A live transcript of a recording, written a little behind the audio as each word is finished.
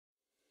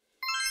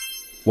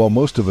While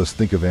most of us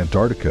think of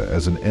Antarctica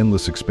as an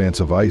endless expanse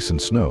of ice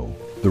and snow,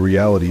 the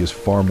reality is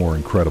far more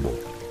incredible.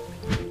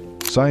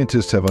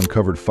 Scientists have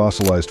uncovered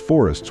fossilized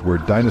forests where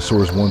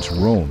dinosaurs once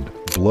roamed,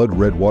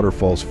 blood-red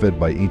waterfalls fed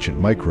by ancient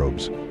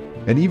microbes,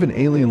 and even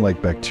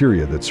alien-like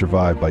bacteria that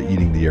survive by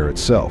eating the air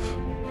itself.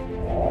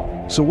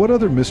 So what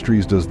other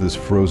mysteries does this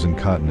frozen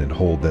continent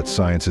hold that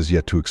science has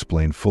yet to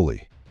explain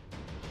fully?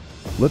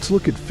 Let's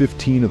look at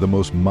 15 of the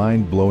most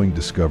mind-blowing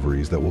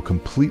discoveries that will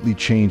completely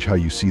change how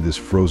you see this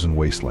frozen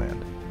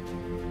wasteland.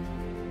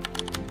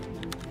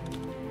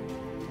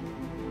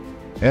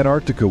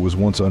 Antarctica was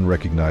once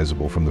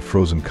unrecognizable from the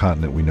frozen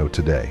continent we know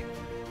today.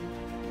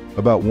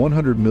 About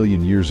 100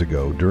 million years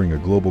ago, during a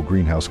global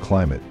greenhouse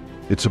climate,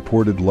 it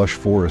supported lush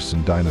forests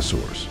and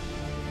dinosaurs.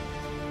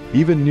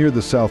 Even near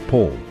the South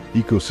Pole,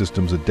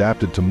 ecosystems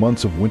adapted to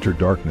months of winter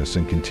darkness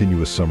and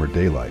continuous summer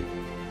daylight.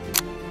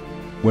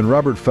 When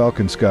Robert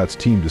Falcon Scott's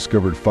team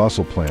discovered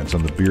fossil plants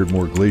on the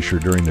Beardmore Glacier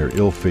during their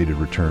ill-fated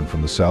return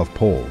from the South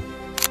Pole,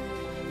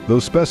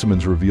 those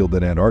specimens revealed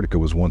that Antarctica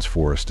was once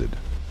forested.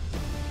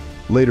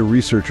 Later,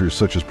 researchers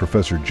such as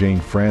Professor Jane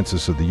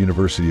Francis of the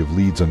University of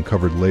Leeds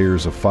uncovered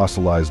layers of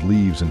fossilized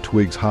leaves and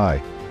twigs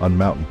high on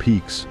mountain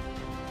peaks,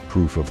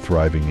 proof of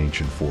thriving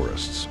ancient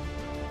forests.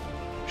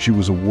 She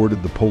was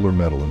awarded the Polar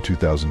Medal in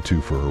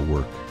 2002 for her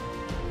work.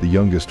 The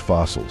youngest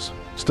fossils,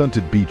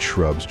 stunted beech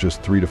shrubs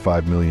just 3 to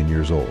 5 million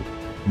years old,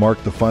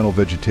 marked the final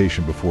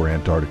vegetation before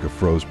Antarctica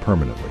froze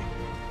permanently.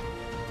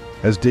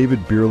 As David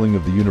Bierling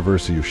of the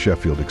University of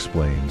Sheffield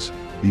explains,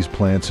 these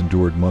plants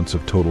endured months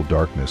of total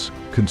darkness,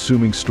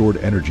 consuming stored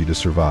energy to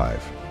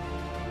survive.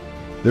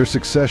 Their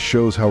success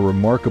shows how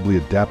remarkably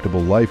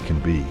adaptable life can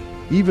be,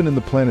 even in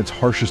the planet's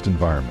harshest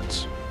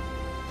environments.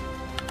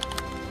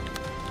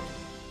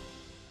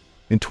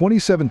 In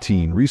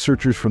 2017,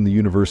 researchers from the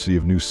University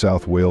of New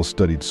South Wales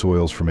studied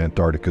soils from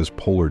Antarctica's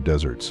polar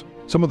deserts,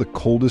 some of the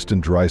coldest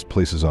and driest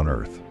places on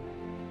Earth.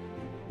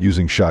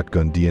 Using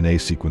shotgun DNA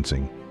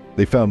sequencing,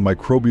 they found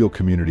microbial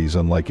communities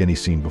unlike any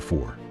seen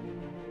before.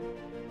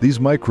 These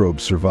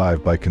microbes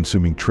survive by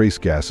consuming trace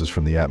gases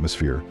from the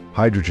atmosphere,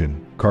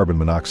 hydrogen, carbon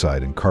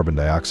monoxide, and carbon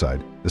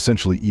dioxide,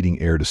 essentially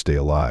eating air to stay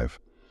alive.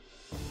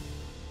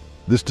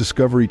 This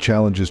discovery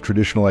challenges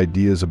traditional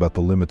ideas about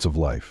the limits of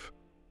life.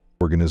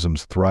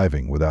 Organisms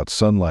thriving without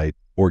sunlight,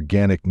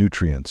 organic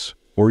nutrients,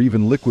 or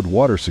even liquid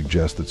water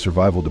suggest that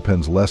survival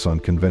depends less on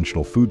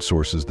conventional food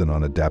sources than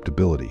on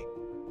adaptability.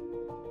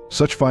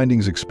 Such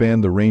findings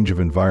expand the range of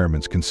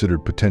environments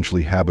considered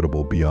potentially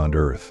habitable beyond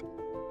Earth.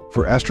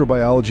 For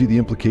astrobiology, the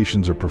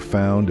implications are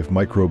profound. If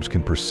microbes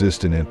can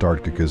persist in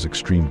Antarctica's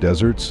extreme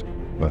deserts,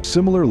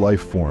 similar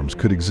life forms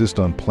could exist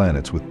on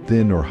planets with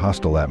thin or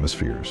hostile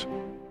atmospheres.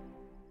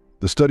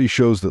 The study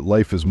shows that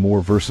life is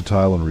more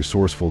versatile and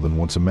resourceful than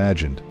once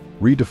imagined,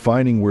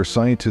 redefining where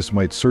scientists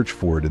might search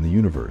for it in the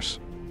universe.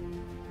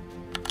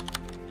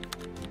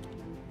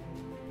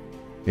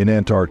 In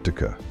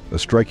Antarctica, a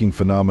striking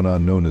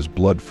phenomenon known as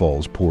blood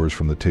falls pours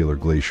from the Tabular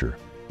Glacier,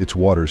 its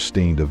waters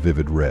stained a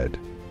vivid red.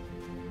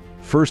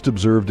 First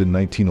observed in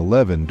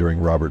 1911 during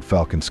Robert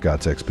Falcon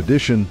Scott's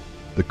expedition,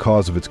 the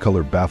cause of its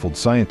color baffled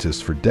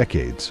scientists for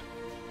decades.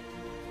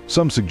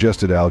 Some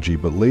suggested algae,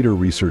 but later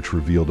research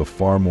revealed a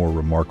far more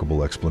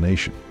remarkable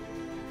explanation.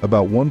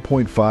 About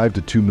 1.5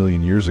 to 2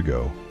 million years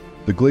ago,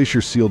 the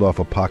glacier sealed off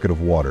a pocket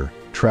of water,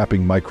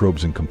 trapping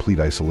microbes in complete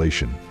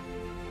isolation.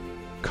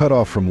 Cut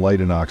off from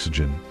light and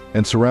oxygen,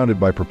 and surrounded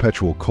by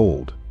perpetual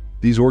cold,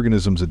 these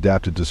organisms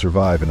adapted to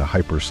survive in a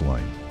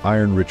hypersaline,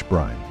 iron-rich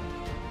brine.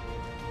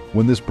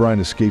 When this brine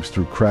escapes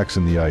through cracks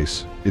in the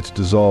ice, its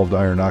dissolved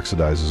iron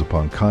oxidizes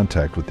upon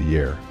contact with the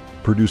air,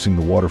 producing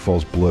the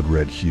waterfall's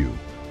blood-red hue.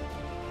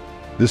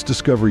 This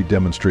discovery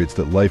demonstrates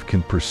that life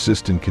can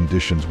persist in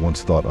conditions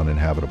once thought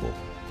uninhabitable.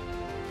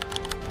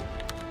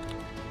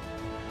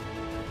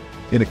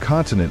 In a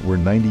continent where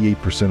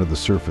 98% of the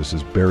surface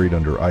is buried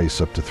under ice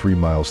up to 3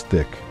 miles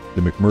thick,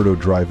 the McMurdo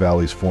Dry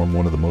Valleys form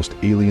one of the most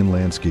alien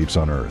landscapes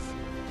on Earth.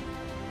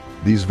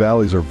 These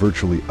valleys are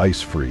virtually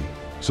ice-free,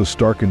 so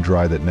stark and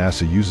dry that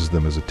NASA uses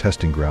them as a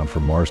testing ground for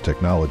Mars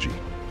technology.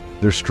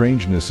 Their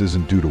strangeness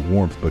isn't due to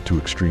warmth but to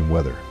extreme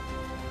weather.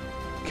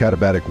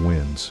 Katabatic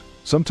winds,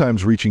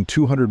 sometimes reaching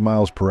 200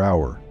 miles per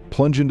hour,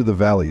 plunge into the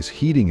valleys,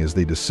 heating as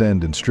they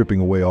descend and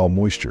stripping away all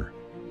moisture.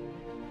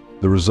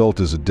 The result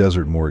is a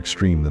desert more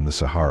extreme than the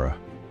Sahara.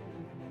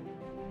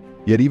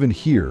 Yet even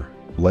here,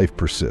 life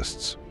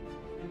persists.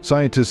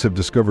 Scientists have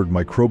discovered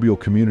microbial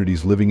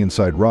communities living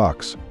inside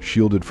rocks,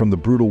 shielded from the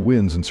brutal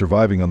winds and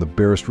surviving on the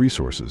barest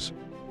resources.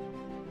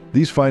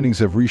 These findings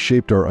have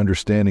reshaped our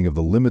understanding of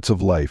the limits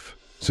of life,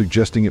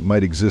 suggesting it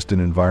might exist in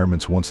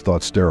environments once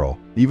thought sterile,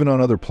 even on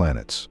other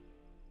planets.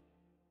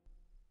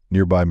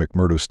 Nearby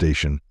McMurdo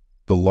Station,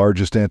 the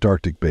largest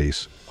Antarctic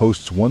base,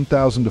 hosts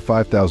 1,000 to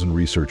 5,000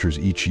 researchers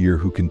each year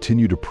who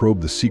continue to probe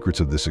the secrets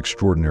of this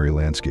extraordinary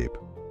landscape.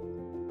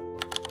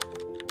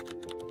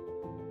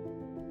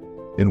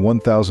 In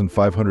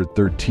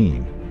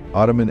 1513,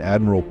 Ottoman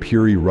Admiral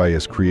Piri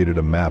Reis created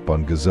a map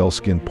on gazelle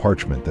skin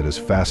parchment that has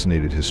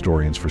fascinated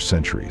historians for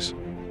centuries.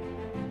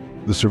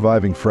 The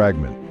surviving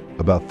fragment,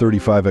 about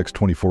 35 x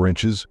 24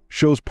 inches,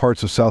 shows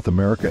parts of South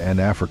America and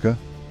Africa,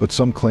 but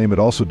some claim it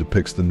also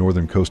depicts the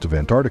northern coast of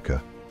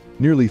Antarctica,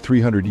 nearly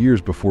 300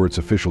 years before its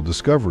official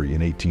discovery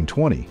in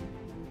 1820.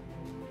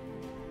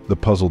 The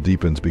puzzle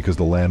deepens because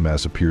the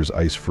landmass appears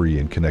ice-free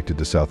and connected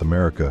to South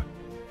America,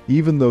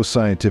 even though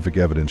scientific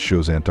evidence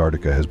shows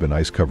Antarctica has been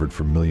ice-covered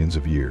for millions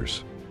of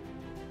years.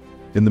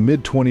 In the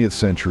mid-20th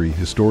century,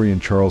 historian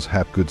Charles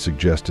Hapgood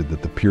suggested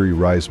that the Piri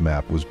Reis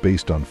map was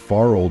based on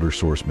far older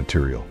source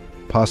material,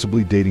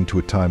 possibly dating to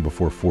a time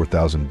before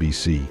 4000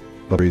 BC,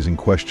 but raising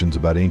questions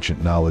about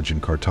ancient knowledge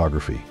and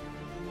cartography.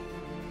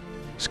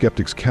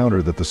 Skeptics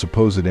counter that the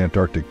supposed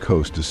Antarctic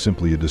coast is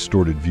simply a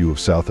distorted view of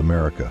South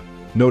America,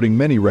 noting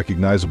many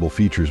recognizable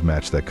features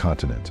match that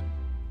continent.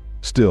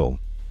 Still,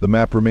 the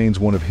map remains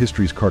one of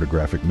history's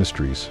cartographic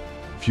mysteries,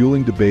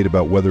 fueling debate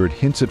about whether it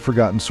hints at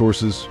forgotten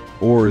sources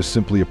or is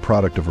simply a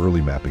product of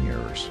early mapping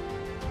errors.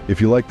 If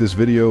you like this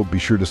video, be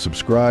sure to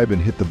subscribe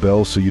and hit the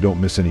bell so you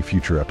don't miss any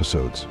future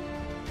episodes.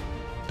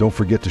 Don't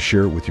forget to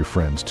share it with your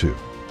friends too.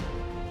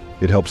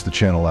 It helps the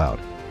channel out,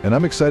 and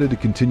I'm excited to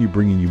continue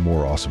bringing you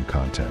more awesome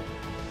content.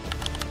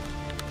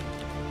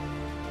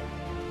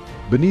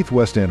 Beneath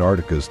West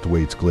Antarctica's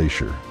Thwaites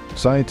Glacier,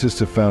 scientists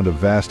have found a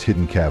vast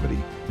hidden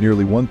cavity,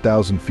 nearly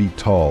 1,000 feet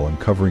tall and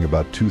covering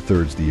about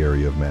 2/3 the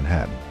area of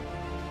Manhattan.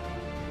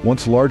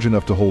 Once large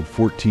enough to hold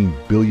 14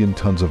 billion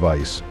tons of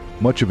ice,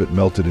 much of it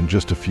melted in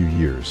just a few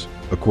years,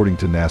 according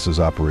to NASA's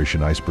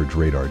Operation Icebergs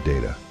radar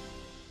data.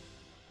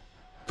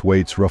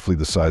 Thwaites, roughly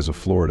the size of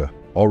Florida,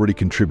 already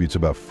contributes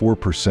about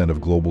 4%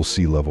 of global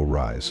sea level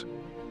rise.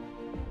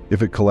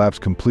 If it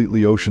collapsed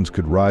completely, oceans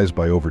could rise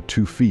by over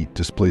 2 feet,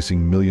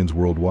 displacing millions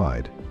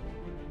worldwide.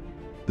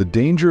 The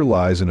danger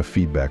lies in a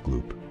feedback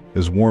loop.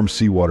 As warm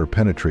seawater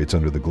penetrates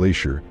under the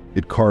glacier,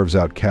 it carves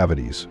out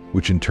cavities,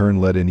 which in turn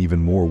let in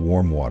even more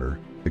warm water,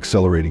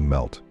 accelerating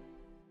melt.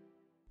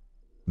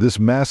 This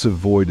massive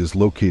void is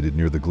located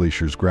near the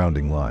glacier's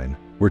grounding line,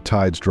 where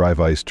tides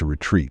drive ice to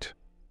retreat.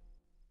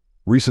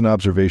 Recent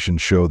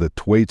observations show that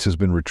Thwaites has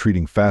been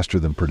retreating faster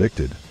than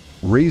predicted,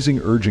 raising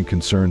urgent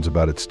concerns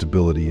about its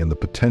stability and the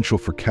potential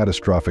for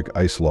catastrophic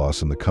ice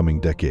loss in the coming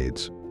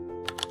decades.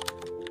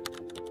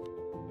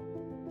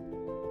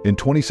 In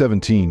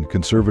 2017,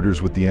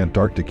 conservators with the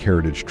Antarctic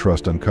Heritage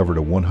Trust uncovered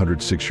a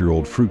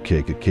 106-year-old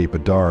fruitcake at Cape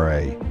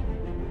Adare,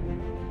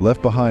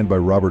 left behind by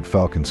Robert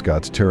Falcon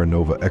Scott's Terra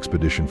Nova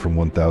expedition from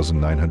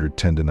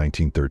 1910 to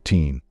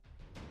 1913.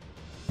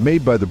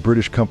 Made by the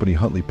British company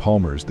Huntley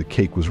Palmers, the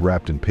cake was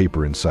wrapped in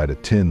paper inside a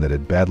tin that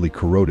had badly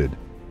corroded,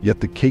 yet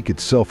the cake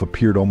itself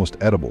appeared almost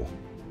edible.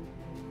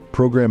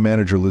 Program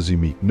manager Lizzie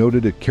Meek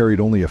noted it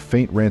carried only a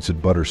faint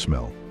rancid butter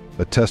smell,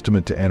 a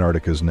testament to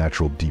Antarctica's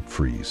natural deep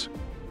freeze.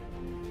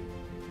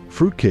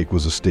 Fruitcake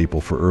was a staple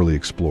for early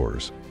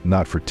explorers,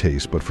 not for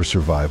taste but for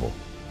survival.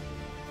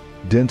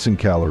 Dense in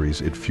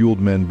calories, it fueled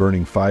men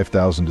burning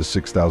 5,000 to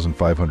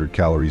 6,500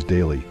 calories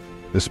daily,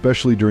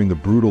 especially during the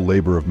brutal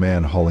labor of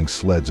man hauling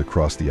sleds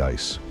across the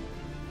ice.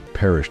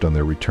 Perished on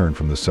their return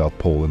from the South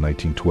Pole in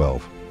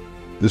 1912.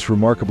 This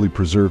remarkably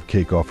preserved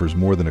cake offers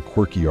more than a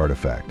quirky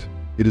artifact.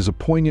 It is a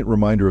poignant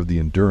reminder of the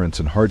endurance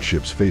and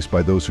hardships faced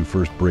by those who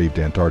first braved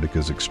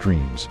Antarctica's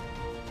extremes.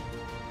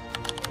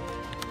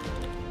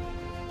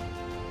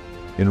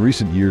 In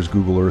recent years,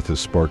 Google Earth has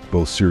sparked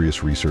both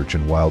serious research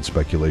and wild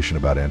speculation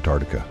about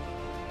Antarctica.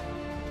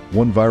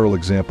 One viral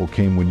example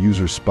came when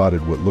users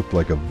spotted what looked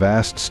like a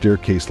vast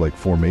staircase-like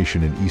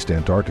formation in East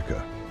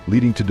Antarctica,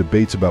 leading to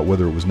debates about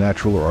whether it was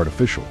natural or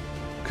artificial.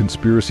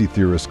 Conspiracy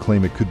theorists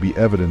claim it could be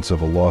evidence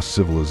of a lost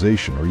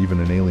civilization or even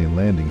an alien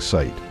landing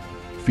site,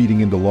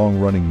 feeding into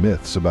long-running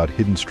myths about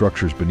hidden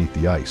structures beneath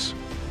the ice.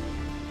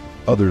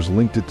 Others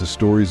linked it to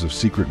stories of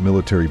secret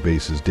military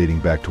bases dating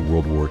back to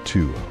World War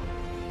II.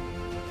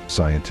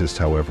 Scientists,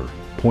 however,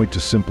 point to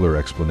simpler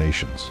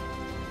explanations.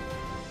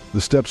 The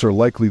steps are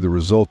likely the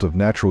result of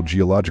natural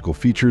geological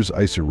features,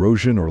 ice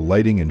erosion, or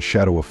lighting and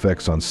shadow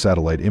effects on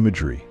satellite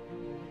imagery.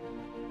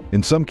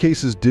 In some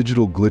cases,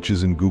 digital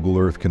glitches in Google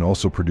Earth can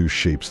also produce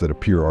shapes that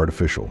appear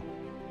artificial.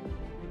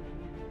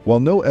 While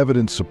no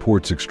evidence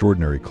supports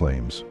extraordinary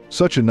claims,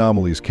 such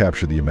anomalies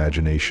capture the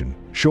imagination,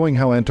 showing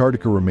how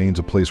Antarctica remains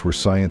a place where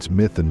science,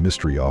 myth, and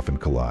mystery often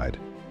collide.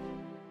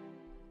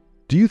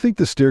 Do you think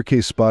the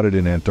staircase spotted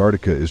in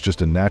Antarctica is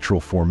just a natural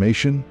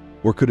formation,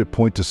 or could it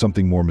point to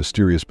something more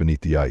mysterious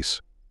beneath the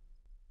ice?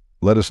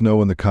 Let us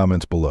know in the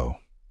comments below.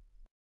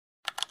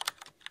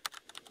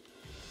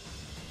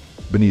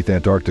 Beneath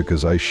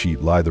Antarctica's ice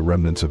sheet lie the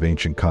remnants of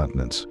ancient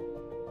continents.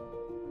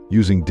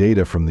 Using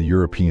data from the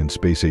European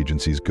Space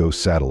Agency's GOES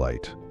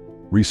satellite,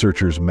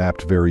 researchers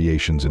mapped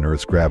variations in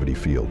Earth's gravity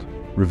field,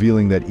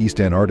 revealing that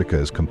East Antarctica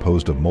is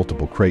composed of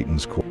multiple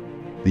cratons,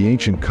 the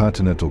ancient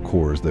continental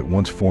cores that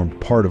once formed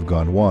part of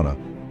Gondwana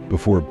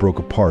before it broke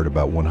apart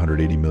about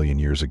 180 million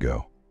years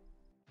ago.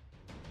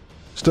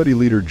 Study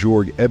leader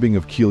Georg Ebbing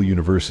of Kiel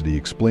University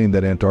explained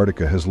that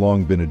Antarctica has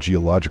long been a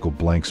geological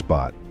blank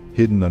spot,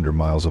 hidden under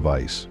miles of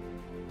ice.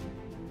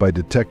 By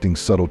detecting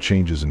subtle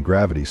changes in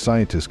gravity,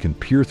 scientists can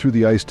peer through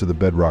the ice to the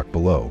bedrock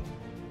below.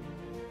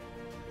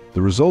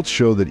 The results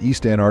show that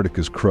East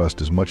Antarctica's crust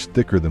is much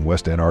thicker than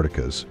West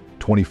Antarctica's,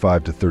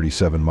 25 to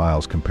 37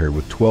 miles compared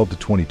with 12 to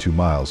 22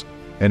 miles,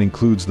 and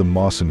includes the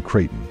Mawson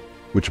Craton,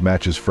 which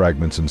matches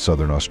fragments in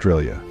southern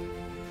Australia.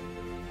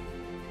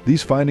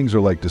 These findings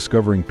are like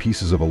discovering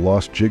pieces of a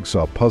lost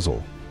jigsaw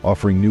puzzle,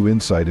 offering new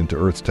insight into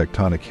Earth's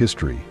tectonic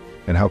history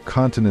and how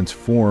continents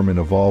form and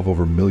evolve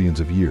over millions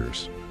of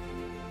years.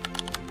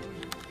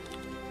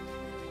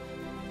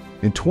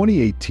 In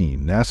 2018,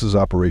 NASA's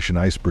Operation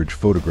Icebergs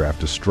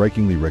photographed a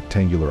strikingly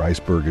rectangular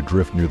iceberg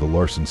adrift near the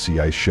Larsen Sea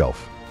ice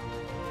shelf.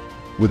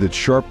 With its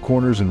sharp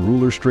corners and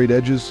ruler-straight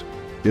edges,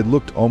 it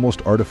looked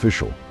almost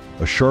artificial,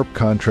 a sharp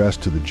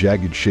contrast to the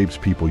jagged shapes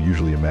people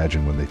usually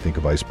imagine when they think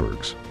of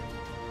icebergs.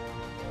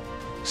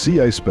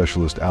 Sea ice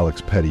specialist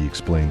Alex Petty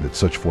explained that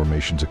such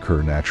formations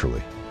occur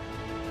naturally.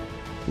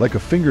 Like a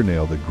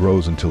fingernail that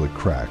grows until it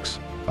cracks,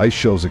 ice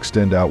shelves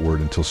extend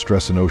outward until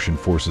stress and ocean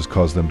forces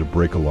cause them to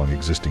break along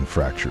existing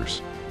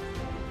fractures.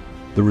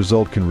 The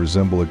result can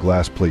resemble a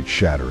glass plate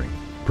shattering,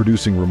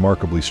 producing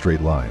remarkably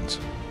straight lines.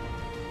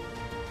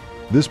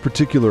 This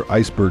particular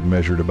iceberg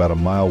measured about a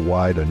mile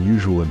wide,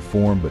 unusual in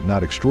form but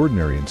not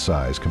extraordinary in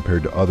size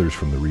compared to others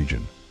from the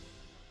region.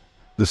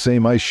 The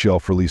same ice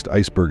shelf released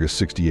Icebergs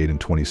 68 in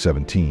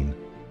 2017,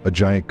 a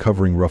giant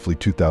covering roughly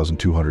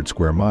 2,200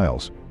 square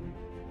miles.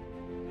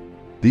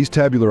 These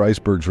tabular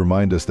icebergs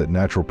remind us that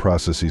natural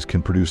processes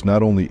can produce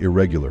not only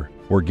irregular,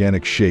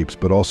 organic shapes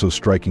but also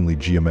strikingly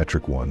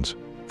geometric ones,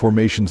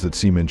 formations that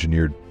seem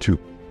engineered to,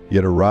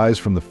 yet arise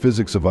from the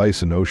physics of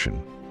ice and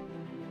ocean.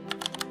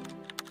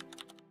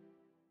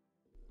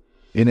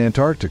 In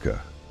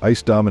Antarctica,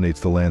 ice dominates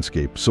the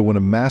landscape, so when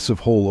a massive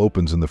hole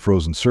opens in the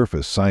frozen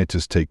surface,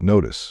 scientists take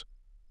notice.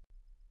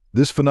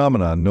 This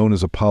phenomenon, known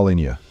as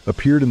apolynia,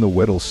 appeared in the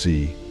Weddell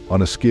Sea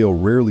on a scale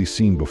rarely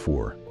seen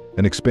before,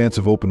 an expanse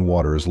of open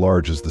water as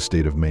large as the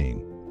state of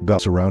Maine,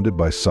 surrounded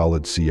by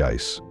solid sea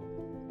ice.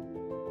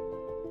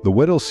 The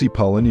Weddell Sea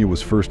polynya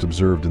was first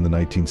observed in the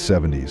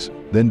 1970s,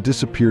 then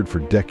disappeared for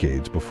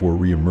decades before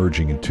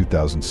re-emerging in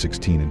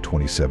 2016 and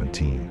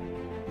 2017.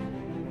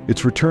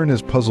 Its return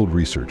has puzzled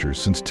researchers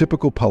since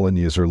typical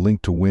polynyas are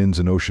linked to winds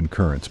and ocean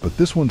currents, but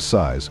this one's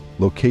size,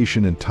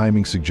 location, and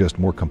timing suggest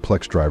more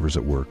complex drivers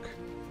at work.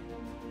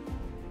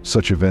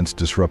 Such events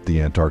disrupt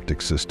the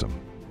Antarctic system.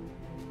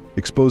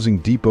 Exposing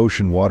deep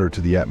ocean water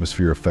to the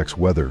atmosphere affects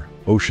weather,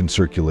 ocean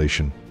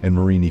circulation, and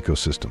marine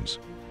ecosystems.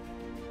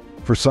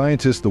 For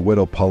scientists, the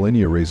Weddell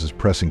polynya raises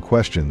pressing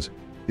questions.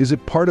 Is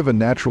it part of a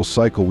natural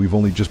cycle we've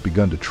only just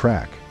begun to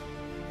track?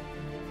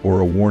 Or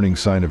a warning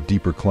sign of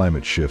deeper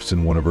climate shifts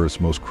in one of Earth's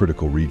most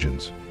critical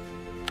regions?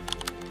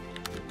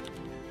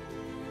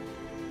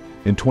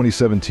 In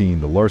 2017,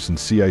 the Larsen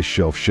Sea ice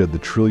shelf shed the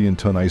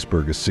trillion-ton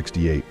Icebergs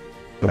 68,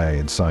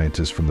 and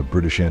scientists from the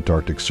British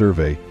Antarctic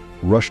Survey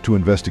rushed to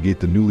investigate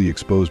the newly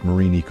exposed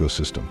marine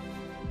ecosystem.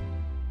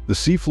 The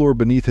seafloor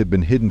beneath had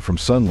been hidden from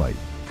sunlight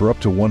for up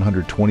to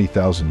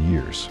 120,000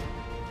 years.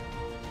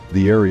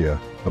 The area,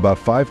 about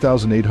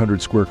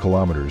 5,800 square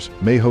kilometers,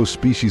 may host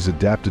species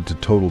adapted to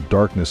total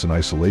darkness and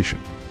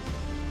isolation.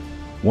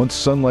 Once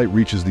sunlight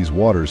reaches these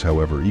waters,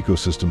 however,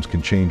 ecosystems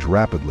can change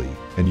rapidly,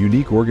 and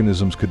unique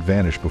organisms could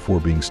vanish before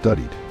being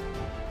studied.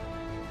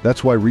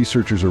 That's why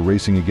researchers are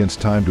racing against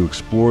time to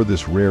explore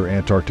this rare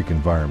Antarctic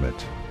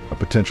environment, a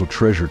potential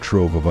treasure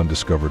trove of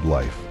undiscovered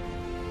life.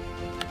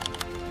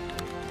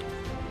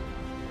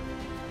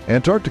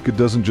 Antarctica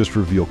doesn't just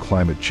reveal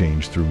climate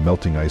change through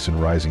melting ice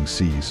and rising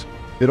seas.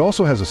 It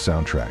also has a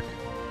soundtrack.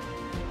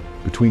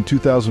 Between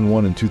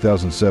 2001 and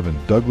 2007,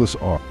 Douglas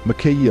R.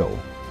 McHale,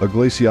 a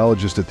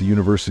glaciologist at the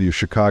University of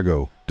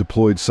Chicago,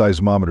 deployed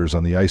seismometers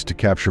on the ice to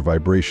capture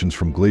vibrations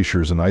from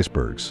glaciers and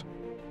icebergs.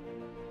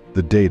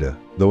 The data,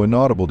 though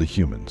inaudible to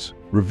humans,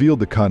 revealed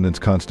the continent's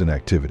constant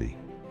activity.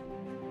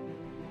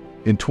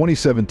 In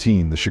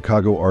 2017, the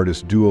Chicago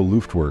artist duo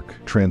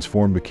Luftwerk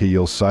transformed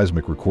McHale's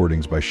seismic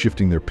recordings by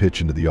shifting their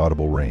pitch into the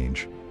audible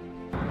range.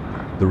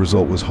 The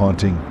result was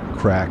haunting: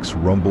 cracks,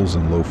 rumbles,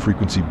 and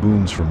low-frequency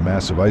booms from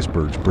massive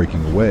icebergs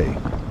breaking away,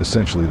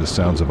 essentially the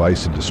sounds of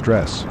ice in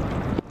distress.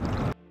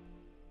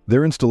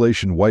 Their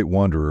installation, White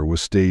Wanderer,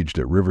 was staged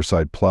at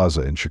Riverside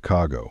Plaza in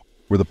Chicago,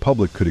 where the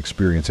public could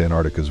experience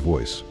Antarctica's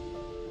voice.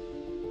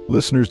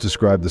 Listeners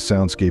described the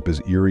soundscape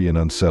as eerie and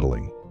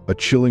unsettling, a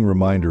chilling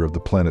reminder of the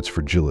planet's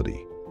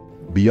fragility.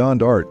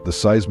 Beyond art, the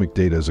seismic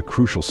data is a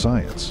crucial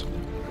science.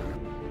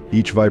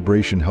 Each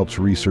vibration helps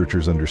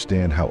researchers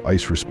understand how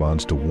ice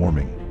responds to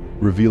warming,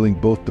 revealing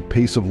both the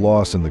pace of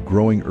loss and the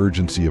growing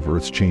urgency of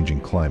Earth's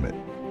changing climate.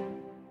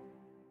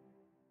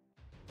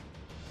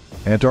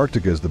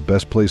 Antarctica is the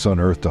best place on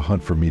Earth to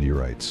hunt for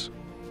meteorites.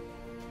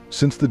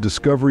 Since the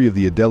discovery of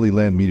the Adelie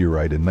Land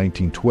meteorite in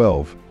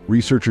 1912,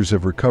 researchers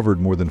have recovered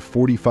more than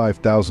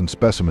 45,000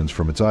 specimens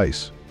from its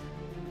ice.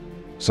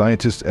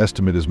 Scientists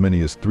estimate as many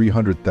as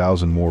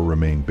 300,000 more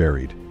remain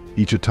buried,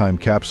 each a time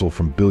capsule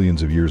from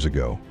billions of years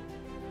ago.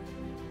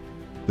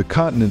 The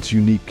continent's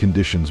unique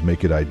conditions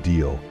make it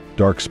ideal.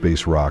 Dark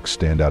space rocks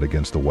stand out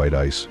against the white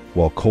ice,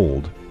 while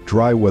cold,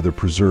 dry weather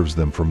preserves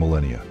them for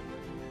millennia.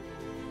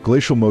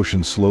 Glacial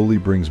motion slowly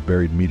brings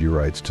buried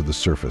meteorites to the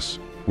surface,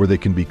 where they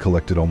can be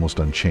collected almost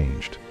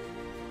unchanged.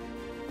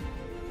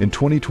 In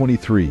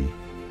 2023,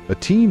 a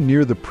team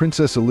near the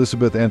Princess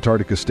Elizabeth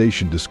Antarctica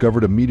Station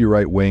discovered a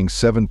meteorite weighing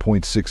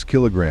 7.6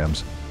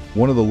 kilograms,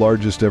 one of the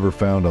largest ever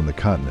found on the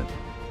continent.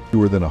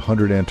 Fewer than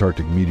 100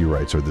 Antarctic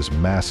meteorites are this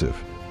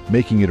massive,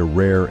 making it a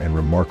rare and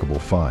remarkable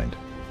find.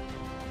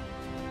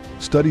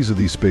 Studies of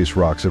these space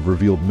rocks have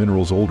revealed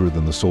minerals older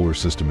than the solar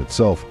system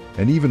itself,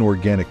 and even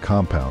organic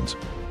compounds,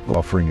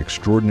 offering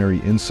extraordinary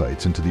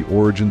insights into the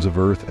origins of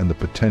Earth and the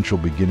potential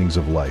beginnings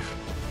of life.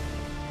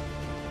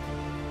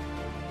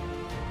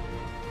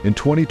 In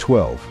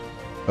 2012,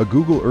 a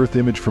Google Earth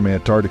image from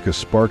Antarctica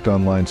sparked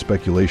online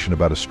speculation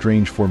about a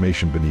strange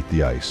formation beneath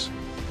the ice.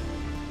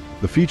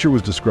 The feature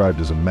was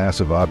described as a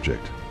massive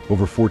object,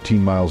 over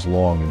 14 miles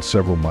long and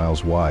several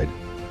miles wide,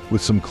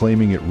 with some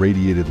claiming it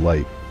radiated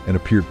light and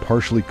appeared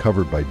partially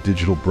covered by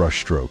digital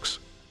brush strokes.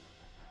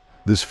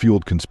 This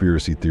fueled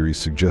conspiracy theories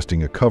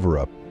suggesting a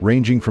cover-up,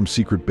 ranging from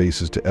secret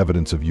bases to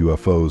evidence of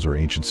UFOs or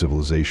ancient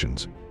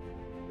civilizations.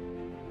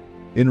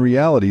 In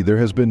reality, there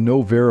has been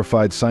no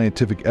verified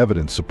scientific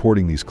evidence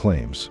supporting these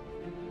claims.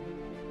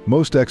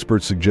 Most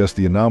experts suggest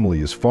the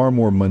anomaly is far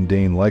more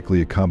mundane,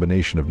 likely a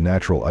combination of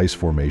natural ice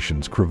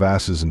formations,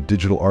 crevasses, and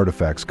digital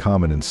artifacts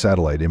common in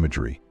satellite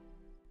imagery.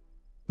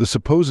 The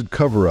supposed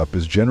cover-up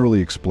is generally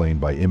explained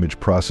by image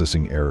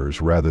processing errors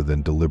rather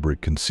than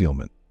deliberate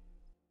concealment.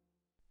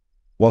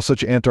 While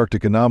such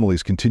Antarctic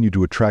anomalies continue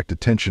to attract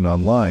attention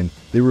online,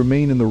 they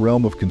remain in the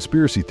realm of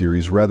conspiracy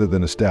theories rather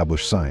than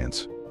established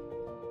science.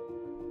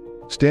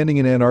 Standing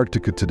in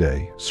Antarctica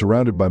today,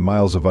 surrounded by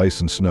miles of ice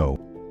and snow,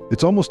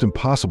 it's almost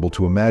impossible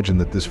to imagine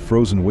that this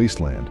frozen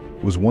wasteland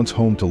was once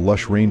home to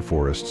lush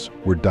rainforests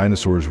where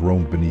dinosaurs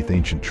roamed beneath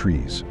ancient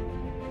trees.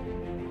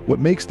 What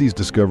makes these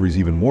discoveries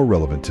even more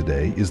relevant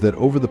today is that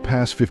over the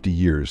past 50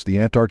 years, the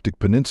Antarctic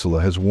Peninsula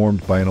has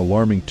warmed by an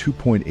alarming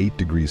 2.8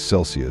 degrees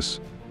Celsius,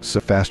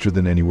 faster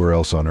than anywhere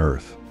else on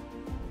Earth.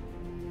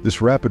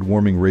 This rapid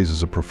warming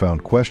raises a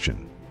profound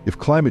question. If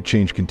climate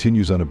change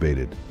continues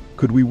unabated,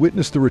 could we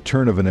witness the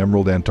return of an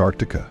emerald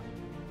Antarctica?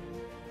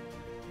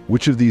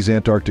 Which of these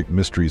Antarctic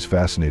mysteries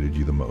fascinated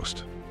you the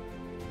most?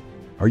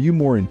 Are you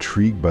more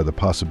intrigued by the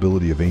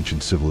possibility of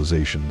ancient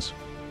civilizations,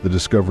 the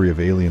discovery of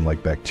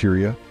alien-like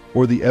bacteria,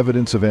 or the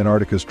evidence of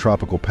Antarctica's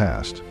tropical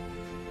past?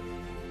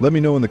 Let me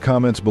know in the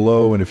comments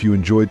below, and if you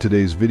enjoyed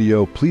today's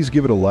video, please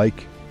give it a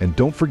like, and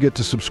don't forget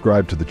to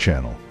subscribe to the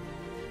channel.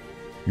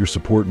 Your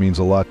support means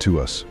a lot to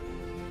us.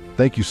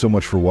 Thank you so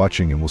much for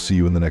watching, and we'll see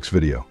you in the next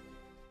video.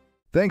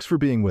 Thanks for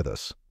being with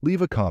us.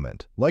 Leave a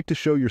comment, like to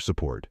show your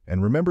support,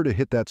 and remember to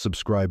hit that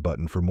subscribe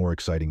button for more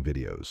exciting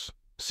videos.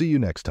 See you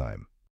next time.